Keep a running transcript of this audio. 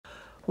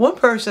One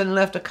person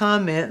left a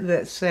comment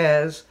that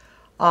says,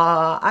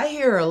 I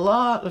hear a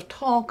lot of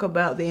talk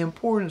about the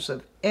importance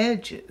of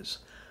edges.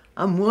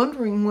 I'm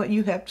wondering what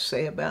you have to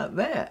say about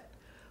that.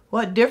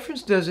 What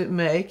difference does it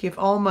make if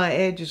all my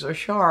edges are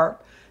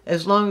sharp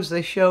as long as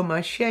they show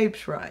my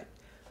shapes right?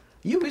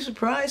 You'll be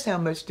surprised how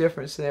much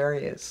difference there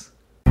is.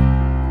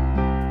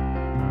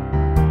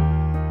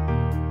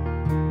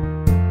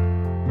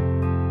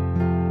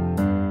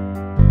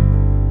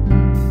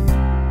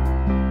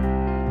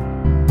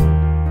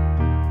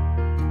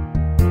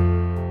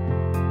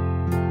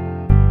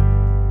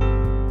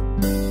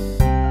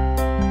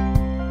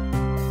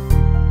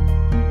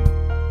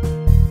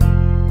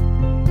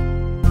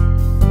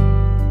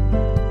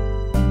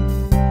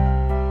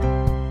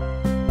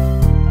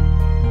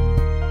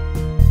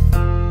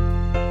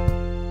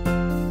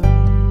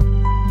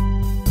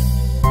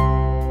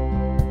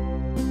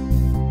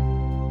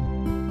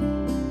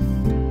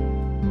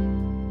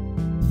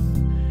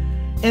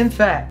 In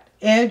fact,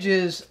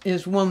 edges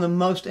is one of the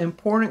most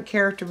important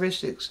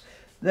characteristics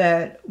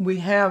that we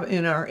have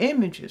in our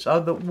images.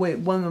 One of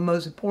the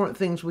most important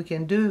things we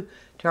can do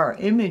to our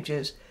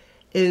images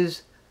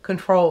is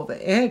control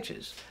the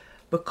edges,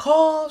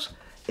 because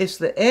it's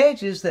the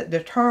edges that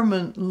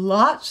determine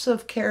lots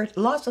of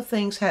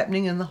things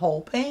happening in the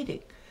whole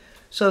painting.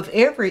 So if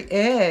every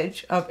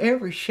edge of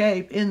every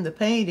shape in the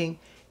painting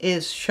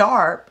is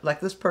sharp, like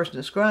this person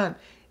described,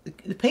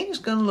 the painting's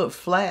going to look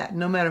flat.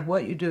 No matter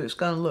what you do, it's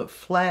going to look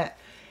flat,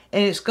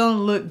 and it's going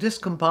to look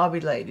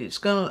discombobulated. It's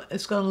going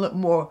to look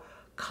more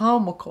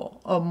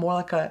comical, or more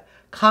like a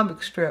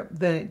comic strip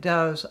than it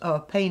does a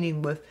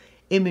painting with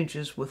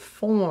images, with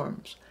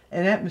forms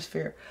and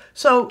atmosphere.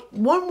 So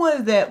one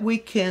way that we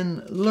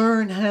can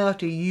learn how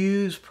to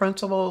use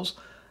principles,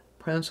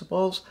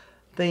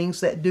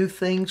 things that do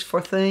things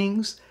for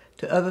things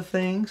to other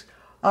things,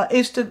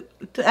 is to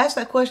ask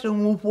that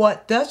question, well,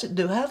 what does it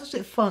do? How does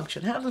it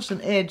function? How does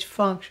an edge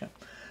function?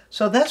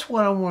 So that's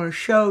what I want to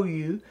show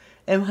you,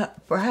 and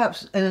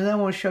then I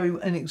want to show you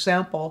an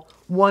example,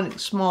 one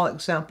small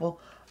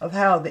example of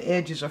how the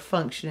edges are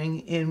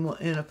functioning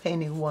in a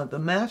painting of one of the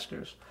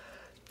masters.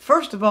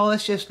 First of all,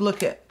 let's just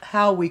look at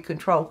how we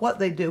control, what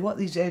they do, what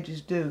these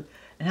edges do,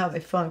 and how they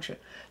function.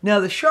 Now,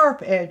 the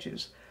sharp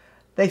edges,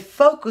 they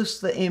focus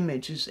the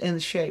images and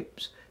the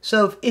shapes.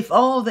 So if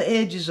all the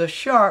edges are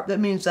sharp, that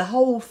means the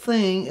whole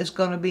thing is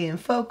going to be in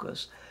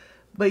focus.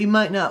 But you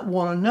might not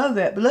want to know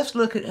that. But let's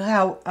look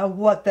at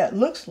what that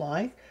looks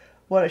like,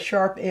 what a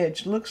sharp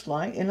edge looks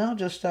like. And I'll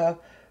just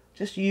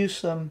use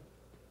some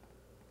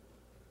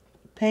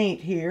paint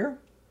here.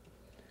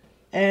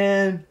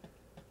 And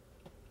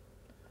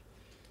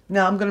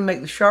now I'm going to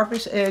make the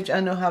sharpest edge I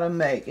know how to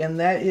make. And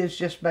that is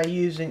just by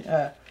using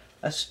a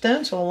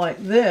stencil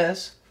like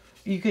this.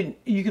 You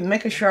can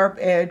make a sharp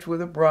edge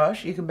with a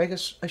brush. You can make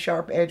a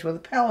sharp edge with a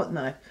palette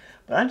knife.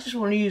 But I just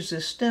want to use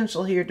this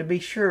stencil here to be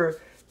sure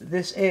that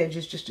this edge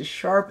is just as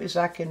sharp as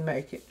I can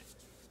make it.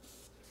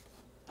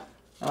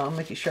 I'll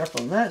make it sharp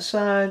on that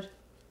side,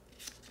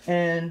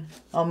 and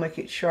I'll make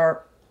it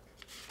sharp.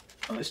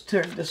 Let's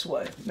turn it this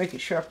way. Make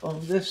it sharp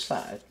on this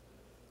side.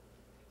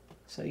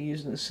 So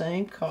using the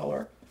same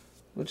color,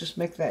 we'll just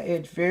make that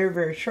edge very,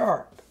 very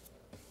sharp.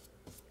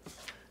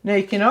 Now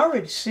you can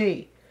already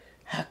see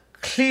how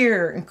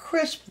clear and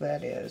crisp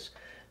that is.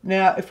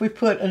 Now if we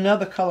put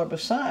another color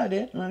beside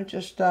it, and I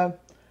just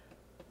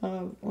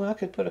well, I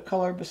could put a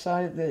color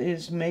beside it that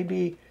is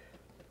maybe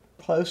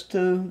close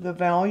to the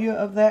value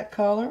of that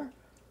color,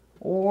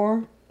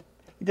 or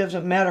it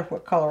doesn't matter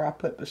what color I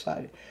put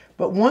beside it.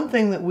 But one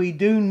thing that we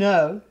do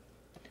know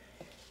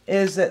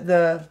is that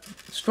the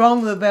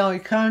stronger the value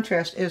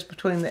contrast is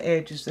between the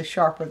edges, the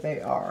sharper they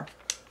are.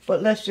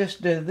 But let's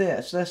just do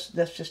this. Let's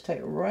just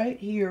take right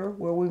here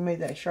where we made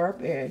that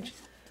sharp edge.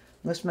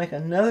 Let's make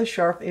another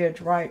sharp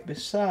edge right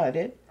beside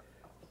it.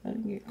 I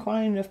didn't get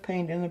quite enough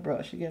paint in the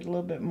brush. You get a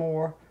little bit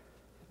more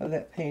of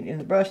that paint in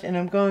the brush. And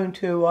I'm going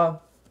to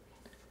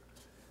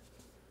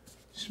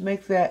just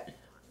make that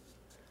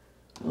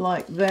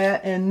like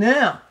that. And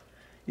now,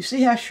 you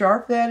see how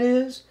sharp that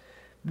is?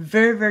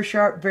 Very, very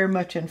sharp, very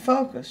much in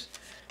focus.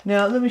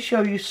 Now, let me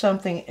show you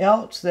something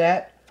else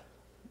that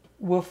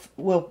will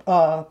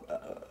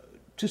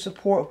to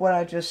support what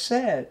I just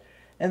said.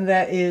 And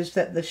that is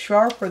that the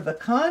sharper the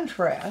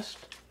contrast,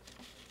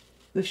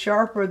 the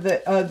sharper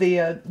the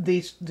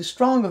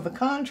stronger the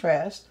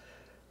contrast,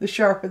 the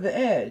sharper the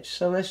edge.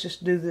 So let's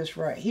just do this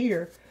right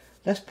here.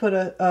 Let's put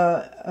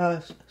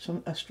a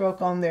stroke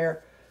on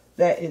there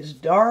that is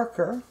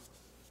darker,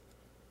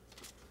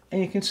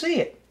 and you can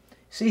see it.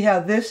 See how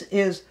this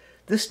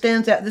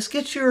stands out. This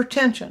gets your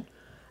attention,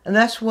 and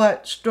that's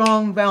what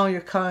strong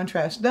value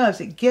contrast does.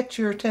 It gets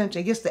your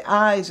attention. It gets the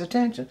eye's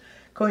attention.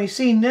 Because you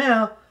see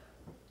now,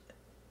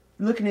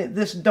 looking at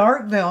this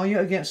dark value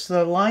against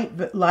the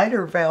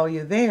lighter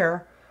value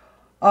there,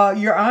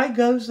 your eye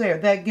goes there.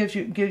 That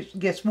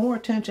gets more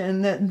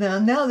attention, and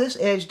now this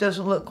edge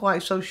doesn't look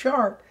quite so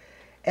sharp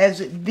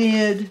as it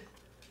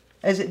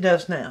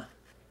does now.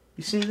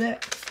 You see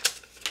that?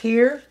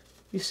 Here,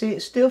 you see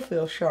it still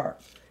feels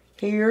sharp.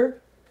 Here,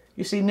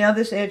 You see, now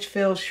this edge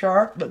feels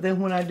sharp, but then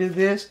when I do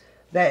this,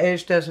 that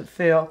edge doesn't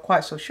feel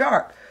quite so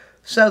sharp.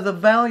 So the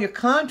value of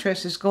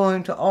contrast is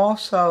going to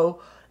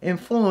also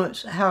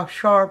influence how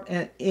sharp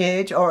an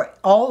edge, or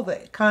all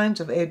the kinds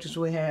of edges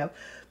we have,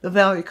 the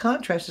value of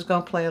contrast is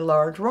going to play a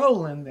large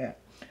role in that.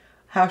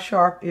 How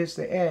sharp is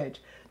the edge?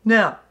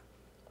 Now,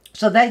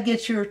 so that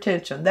gets your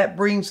attention. That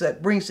brings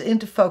it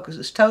into focus.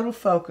 It's total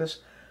focus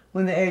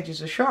when the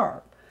edges are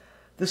sharp.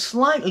 The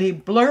slightly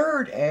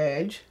blurred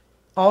edge,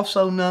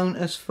 also known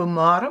as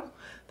sfumato,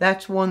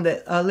 that's one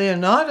that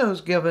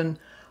Leonardo's given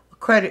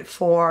credit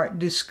for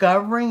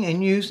discovering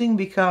and using,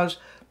 because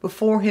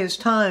before his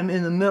time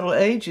in the Middle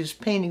Ages,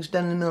 paintings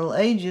done in the Middle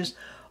Ages,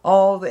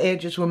 all the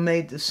edges were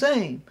made the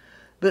same.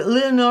 But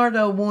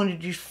Leonardo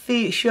wanted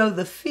to show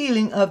the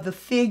feeling of the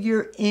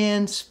figure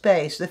in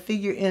space, the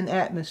figure in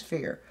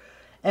atmosphere.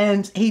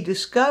 And he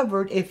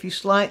discovered if you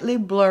slightly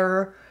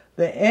blur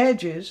the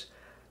edges,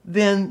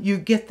 then you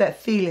get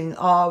that feeling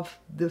of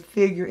the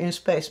figure in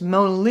space.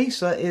 Mona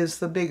Lisa is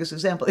the biggest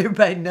example.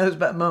 Everybody knows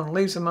about Mona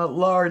Lisa. My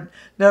Lord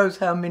knows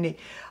how many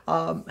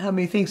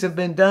things have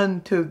been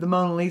done to the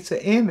Mona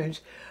Lisa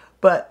image.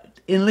 But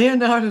in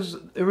Leonardo's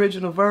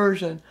original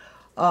version,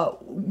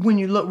 when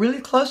you look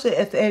really closely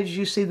at the edges,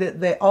 you see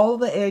that all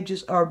the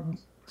edges are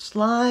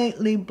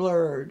slightly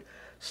blurred,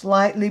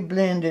 slightly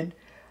blended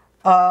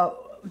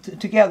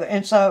together.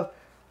 And so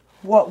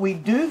what we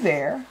do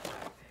there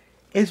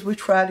is we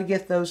try to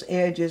get those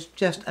edges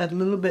just a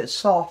little bit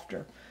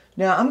softer.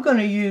 Now I'm going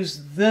to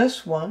use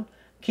this one,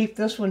 keep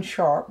this one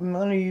sharp. I'm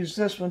going to use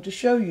this one to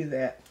show you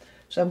that.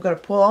 So I'm going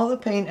to pull all the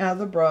paint out of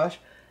the brush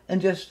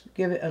and just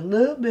give it a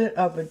little bit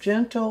of a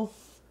gentle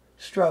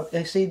stroke.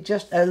 And see,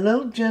 just a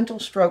little gentle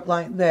stroke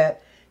like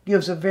that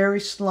gives a very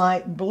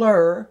slight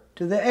blur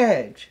to the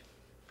edge.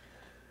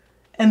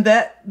 And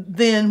that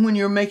then when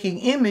you're making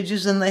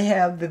images and they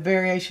have the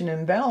variation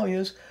in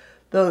values,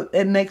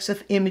 it makes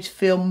the image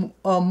feel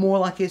more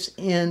like it's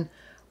in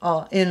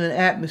an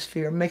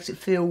atmosphere. It makes it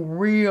feel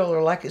real,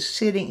 or like it's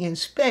sitting in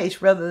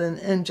space rather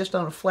than just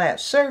on a flat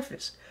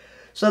surface.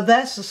 So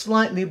that's the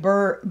slightly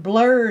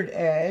blurred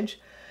edge.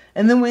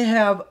 And then we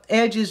have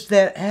edges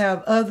that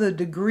have other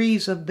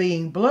degrees of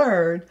being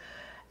blurred,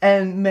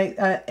 and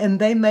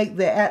they make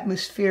the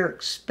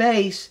atmospheric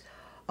space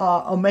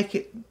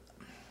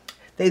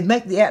they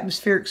make the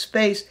atmospheric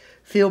space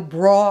feel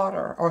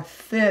broader or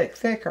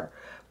thicker.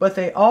 But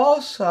they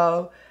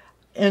also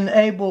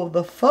enable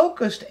the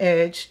focused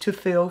edge to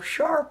feel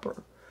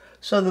sharper.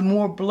 So the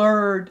more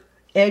blurred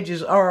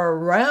edges are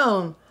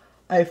around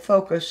a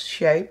focused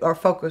shape or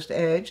focused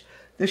edge,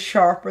 the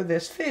sharper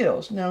this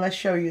feels. Now let's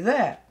show you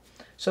that.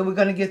 So we're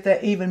going to get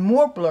that even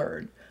more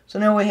blurred. So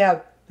now we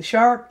have the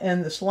sharp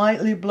and the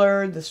slightly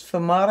blurred, the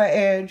sfumato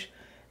edge,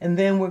 and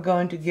then we're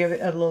going to give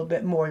it a little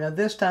bit more. Now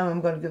this time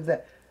I'm going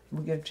to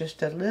give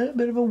just a little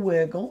bit of a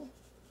wiggle,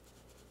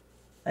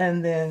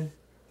 and then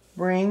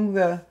bring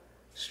the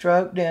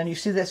stroke down. You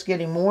see that's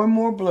getting more and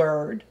more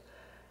blurred.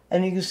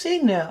 And you can see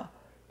now,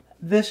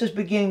 this is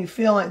beginning to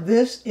feel like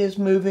this is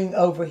moving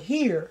over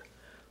here.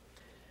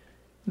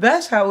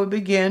 That's how we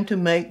begin to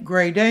make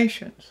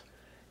gradations.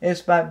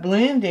 It's by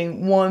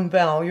blending one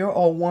value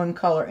or one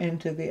color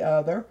into the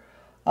other.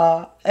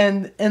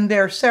 And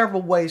there are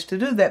several ways to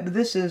do that, but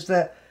this is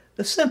the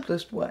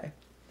simplest way.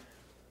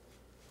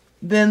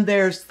 Then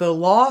there's the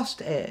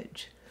lost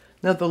edge.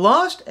 Now the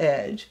lost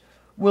edge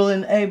will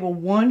enable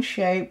one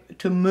shape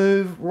to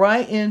move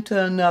right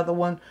into another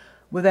one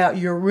without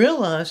you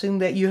realizing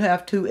that you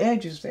have two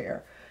edges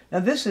there. Now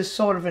this is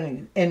sort of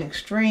an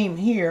extreme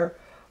here,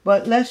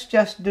 but let's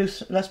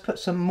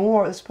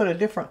put a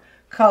different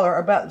color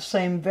about the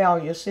same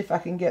value. See if I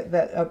can get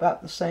that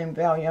about the same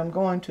value. I'm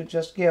going to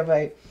just give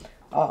a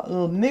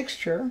little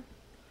mixture.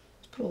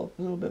 Let's put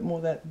a little bit more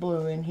of that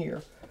blue in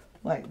here,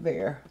 like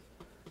there,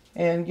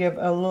 and give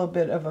a little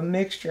bit of a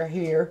mixture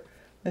here.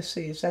 Let's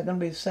see, is that going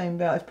to be the same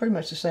value? It's pretty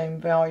much the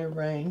same value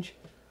range.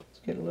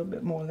 Let's get a little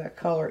bit more of that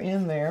color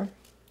in there.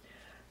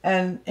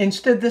 And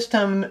instead this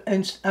time,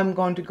 I'm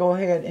going to go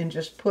ahead and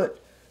just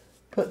put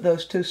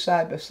those two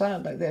side by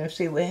side like that. And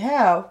see, we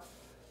have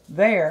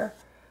there.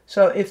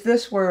 So if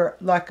this were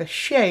like a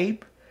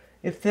shape,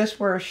 if this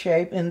were a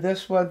shape and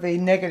this were the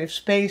negative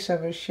space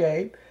of a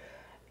shape,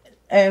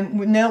 and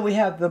now we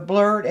have the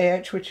blurred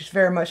edge, which is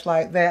very much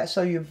like that.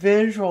 So you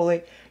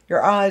visually,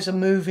 your eyes are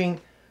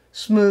moving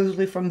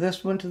smoothly from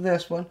this one to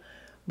this one.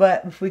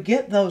 But if we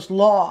get those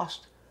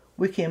lost,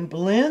 we can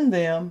blend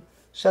them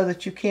so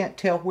that you can't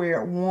tell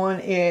where one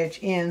edge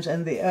ends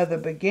and the other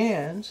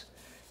begins.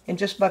 And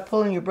just by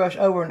pulling your brush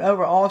over and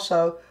over,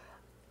 also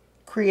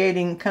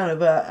creating kind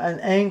of an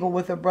angle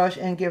with a brush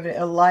and giving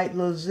it a light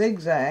little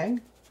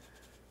zigzag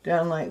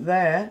down like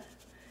that,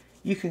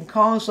 you can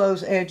cause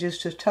those edges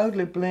to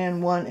totally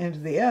blend one into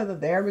the other.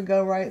 There we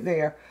go, right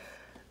there.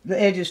 The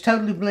edges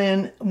totally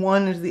blend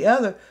one into the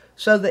other,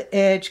 so the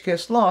edge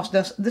gets lost.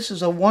 Now, this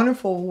is a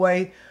wonderful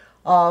way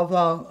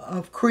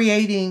of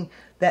creating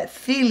that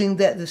feeling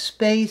that the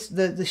space,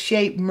 the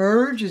shape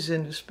merges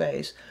into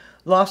space.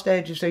 Lost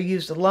edges are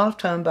used a lot of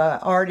time by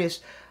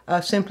artists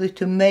simply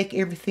to make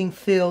everything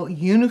feel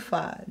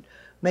unified,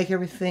 make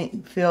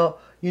everything feel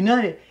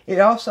united. It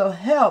also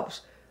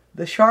helps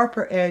the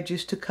sharper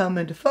edges to come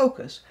into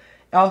focus.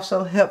 It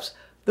also helps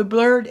the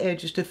blurred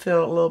edges to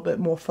feel a little bit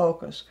more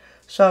focused.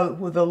 So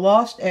with the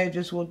lost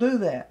edges, we'll do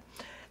that.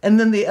 And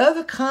then the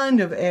other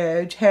kind of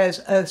edge has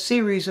a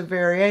series of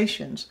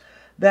variations.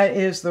 That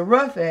is the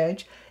rough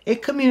edge.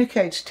 It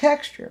communicates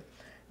texture.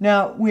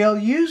 Now, we'll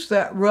use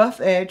that rough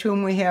edge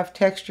when we have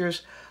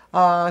textures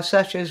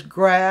such as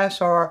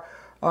grass, or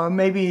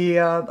maybe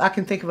I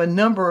can think of a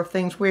number of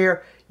things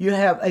where you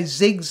have a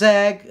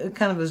zigzag,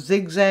 kind of a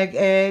zigzag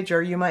edge,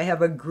 or you might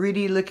have a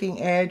gritty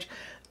looking edge.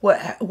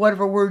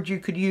 Whatever word you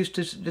could use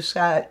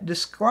to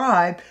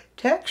describe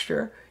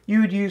texture,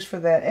 you would use for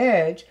that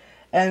edge.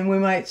 And we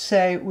might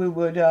say, we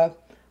would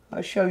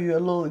I'll show you a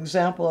little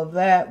example of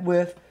that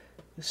with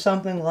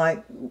something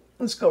like,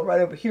 let's go right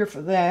over here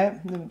for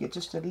that. Let me get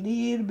just a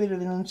little bit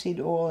of linseed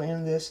oil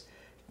in this,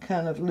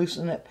 kind of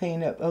loosen that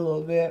paint up a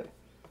little bit.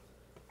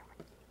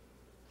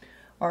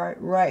 All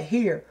right, right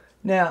here.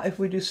 Now, if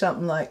we do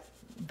something like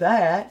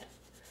that,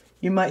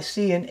 you might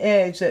see an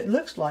edge that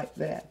looks like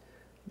that.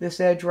 This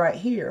edge right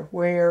here,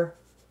 where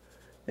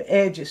the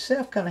edge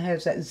itself kind of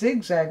has that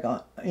zigzag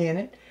in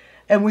it.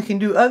 And we can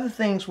do other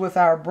things with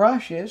our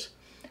brushes.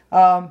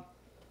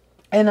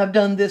 And I've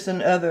done this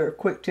in other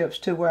quick tips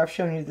too, where I've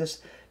shown you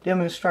this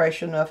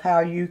demonstration of how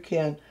you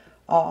can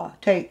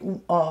take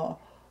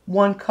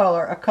one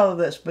color, a color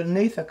that's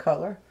beneath a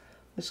color.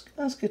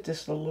 Let's get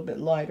this a little bit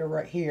lighter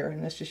right here,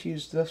 and let's just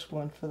use this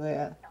one for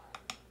that.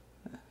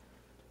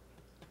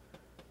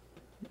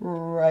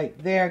 Right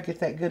there, get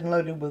that good and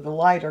loaded with a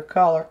lighter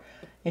color,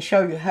 and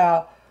show you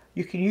how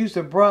you can use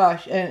the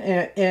brush,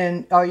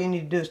 and all you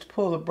need to do is to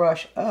pull the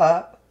brush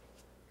up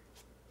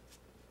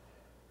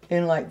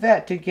and like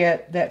that to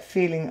get that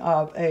feeling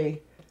of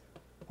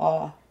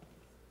of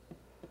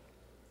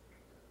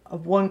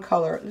one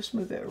color. Let's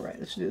move that right.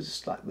 Let's do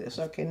this like this.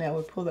 Okay, now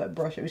we pull that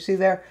brush up. You see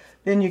there?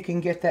 Then you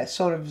can get that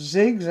sort of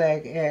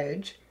zigzag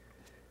edge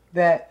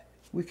that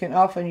we can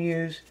often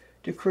use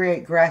to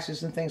create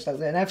grasses and things like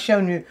that. And I've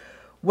shown you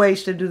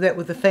ways to do that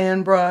with the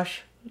fan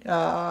brush.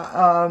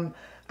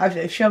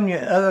 I've shown you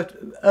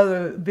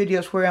other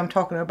videos where I'm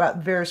talking about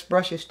various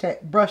brush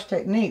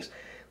techniques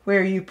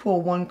where you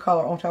pull one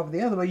color on top of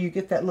the other, but you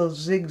get that little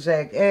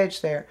zigzag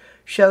edge there.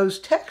 Shows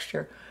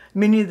texture.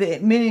 Many of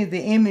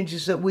the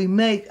images that we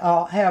make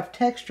have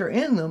texture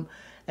in them,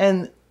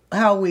 and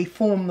how we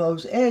form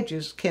those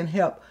edges can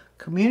help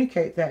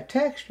communicate that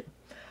texture.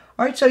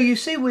 All right, so you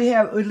see we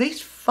have at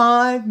least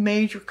 5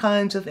 major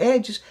kinds of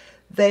edges.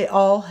 They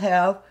all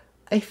have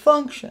a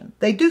function.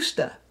 They do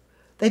stuff.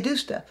 They do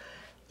stuff.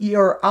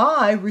 Your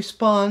eye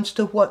responds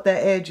to what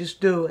that edge is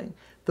doing.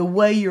 The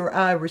way your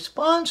eye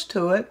responds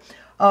to it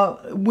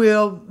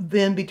will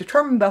then be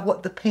determined by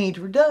what the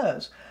painter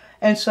does.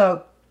 And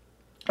so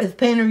if the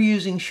painter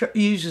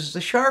uses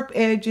the sharp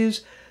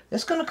edges,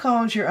 that's going to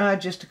cause your eye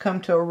just to come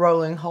to a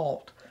rolling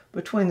halt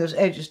between those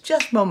edges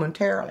just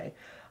momentarily.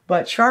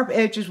 But sharp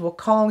edges will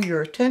call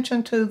your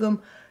attention to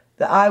them.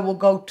 The eye will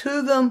go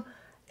to them.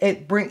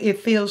 It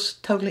feels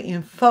totally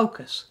in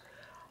focus.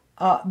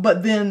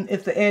 But then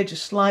if the edge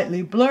is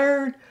slightly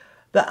blurred,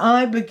 the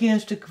eye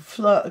begins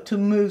to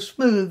move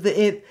smooth.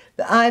 The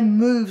eye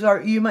moves,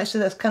 or you might say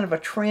that's kind of a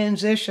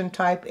transition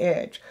type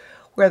edge,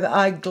 where the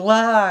eye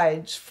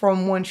glides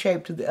from one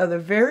shape to the other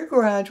very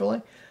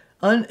gradually.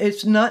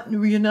 You're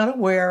not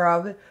aware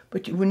of it,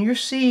 but when you're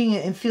seeing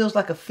it, it feels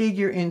like a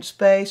figure in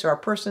space, or a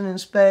person in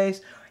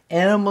space,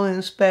 animal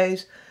in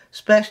space,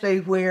 especially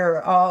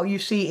where you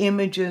see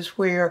images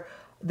where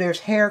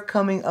there's hair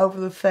coming over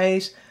the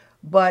face,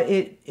 but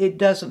it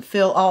doesn't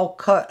feel all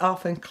cut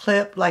off and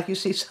clipped like you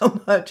see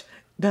so much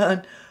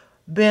done.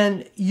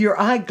 Then your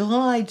eye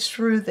glides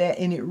through that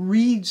and it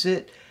reads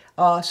it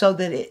so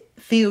that it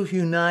feels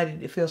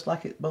united. It feels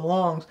like it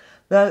belongs.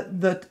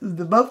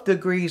 Both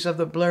degrees of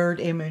the blurred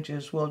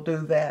images will do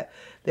that.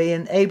 They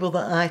enable the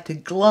eye to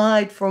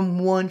glide from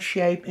one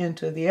shape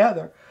into the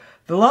other.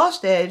 The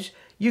lost edge,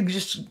 you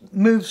just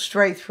move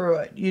straight through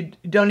it. You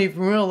don't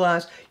even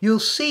realize. You'll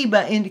see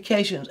by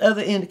indications,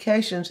 other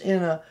indications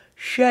in a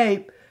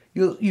shape.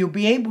 You'll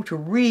be able to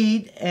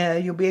read,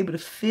 you'll be able to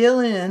fill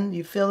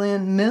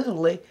in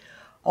mentally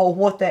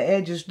what that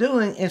edge is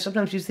doing. And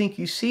sometimes you think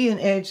you see an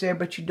edge there,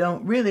 but you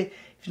don't really.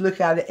 If you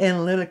look at it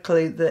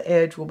analytically, the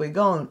edge will be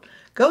gone.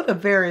 Go to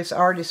various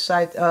artist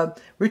sites.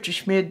 Richard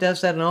Schmid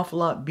does that an awful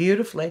lot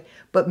beautifully,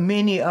 but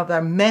many of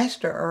our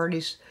master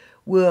artists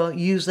will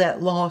use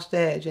that lost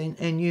edge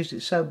and use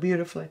it so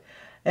beautifully.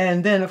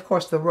 And then, of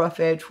course, the rough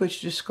edge, which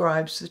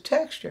describes the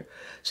texture.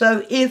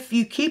 So if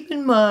you keep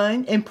in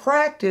mind and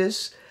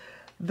practice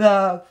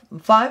the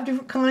 5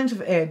 different kinds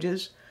of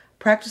edges,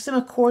 practice them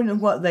according to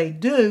what they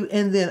do,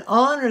 and then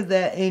honor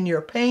that in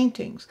your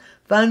paintings.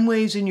 Find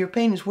ways in your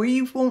paintings where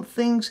you want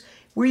things,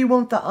 where you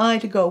want the eye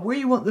to go, where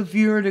you want the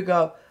viewer to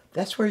go.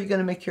 That's where you're going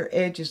to make your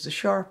edges the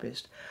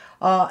sharpest.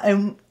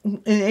 And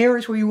in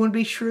areas where you want to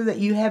be sure that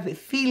you have it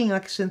feeling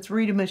like it's in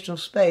 3-dimensional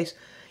space,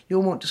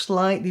 you'll want to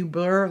slightly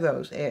blur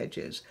those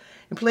edges.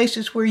 in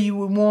places where you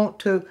would want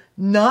to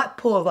not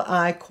pull the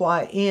eye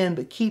quite in,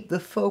 but keep the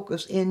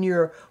focus in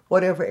your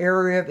whatever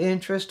area of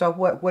interest or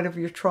whatever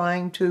you're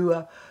trying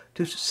to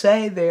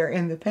say there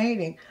in the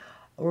painting.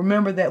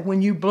 Remember that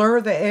when you blur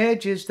the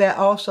edges, that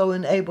also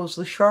enables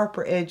the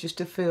sharper edges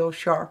to feel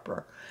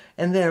sharper.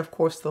 And then, of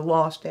course, the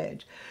lost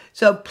edge.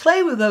 So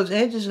play with those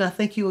edges, and I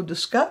think you'll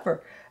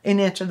discover, in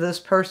answer to this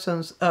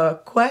person's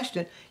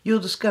question, you'll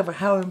discover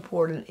how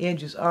important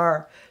edges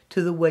are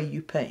to the way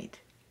you paint.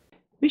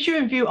 Be sure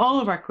and view all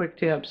of our quick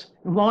tips.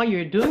 And while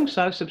you're doing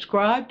so,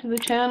 subscribe to the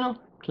channel,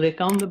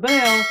 click on the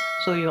bell,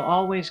 so you'll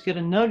always get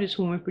a notice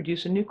when we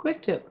produce a new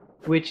quick tip,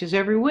 which is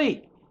every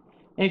week.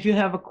 And if you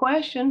have a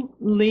question,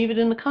 leave it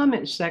in the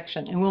comments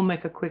section and we'll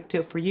make a quick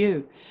tip for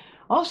you.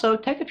 Also,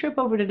 take a trip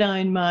over to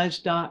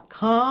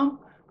DianneMize.com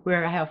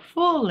where I have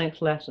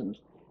full-length lessons,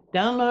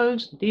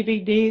 downloads,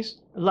 DVDs,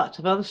 lots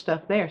of other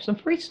stuff there, some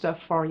free stuff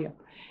for you.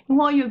 And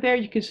while you're there,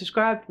 you can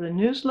subscribe to the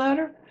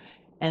newsletter,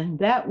 and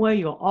that way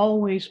you'll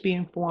always be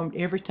informed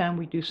every time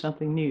we do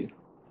something new.